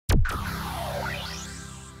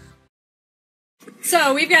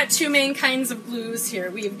So we've got two main kinds of glues here.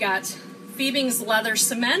 We've got Fiebings leather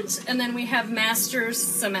cement, and then we have Masters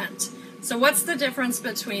cement. So what's the difference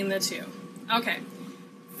between the two? Okay,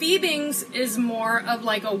 Fiebings is more of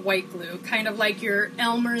like a white glue, kind of like your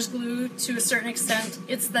Elmer's glue to a certain extent.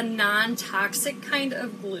 It's the non-toxic kind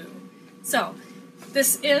of glue. So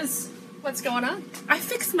this is what's going on. I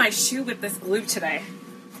fixed my shoe with this glue today.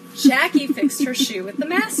 Jackie fixed her shoe with the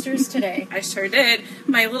Masters today. I sure did.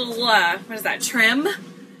 My little, what is that, trim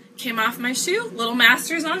came off my shoe. Little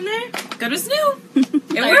Masters on there. Good as new. It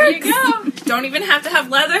There works. you go. Don't even have to have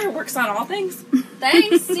leather. Works on all things.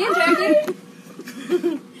 Thanks. See you,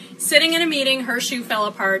 Jackie. Sitting in a meeting, her shoe fell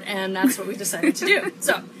apart, and that's what we decided to do.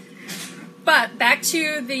 So, but back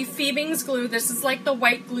to the Fiebings glue. This is like the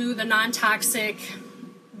white glue, the non-toxic.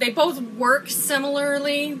 They both work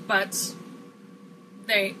similarly, but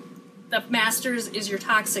the Masters is your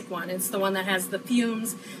toxic one. It's the one that has the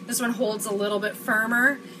fumes. This one holds a little bit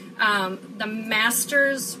firmer. The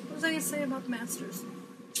Masters, what was I going to say about the Masters?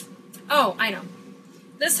 Oh, I know.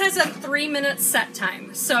 This has a 3-minute set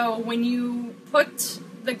time. So when you put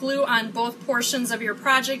the glue on both portions of your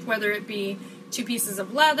project, whether it be 2 pieces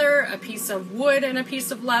of leather, a piece of wood and a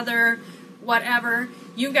piece of leather, whatever,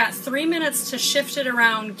 you've got 3 minutes to shift it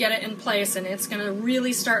around, get it in place, and it's going to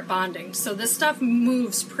really start bonding. So this stuff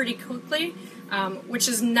moves pretty quickly, which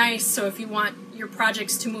is nice. So if you want your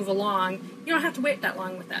projects to move along, you don't have to wait that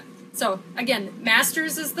long with that. So again,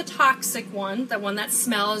 Masters is the toxic one, the one that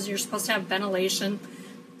smells. You're supposed to have ventilation.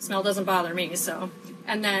 Smell doesn't bother me, so.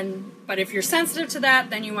 And then, but if you're sensitive to that,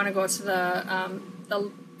 then you want to go to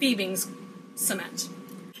the Fiebings cement.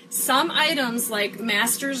 Some items like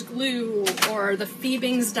Masters glue or the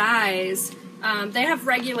Fiebings dyes, they have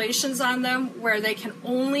regulations on them where they can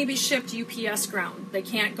only be shipped UPS ground. They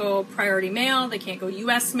can't go priority mail, they can't go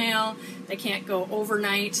US mail, they can't go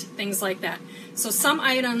overnight, things like that. So some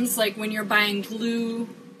items, like when you're buying glue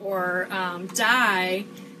or dye,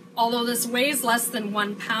 although this weighs less than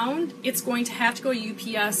 1 pound, it's going to have to go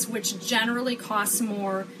UPS, which generally costs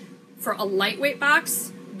more for a lightweight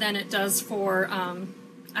box than it does for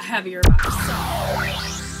a heavier box. So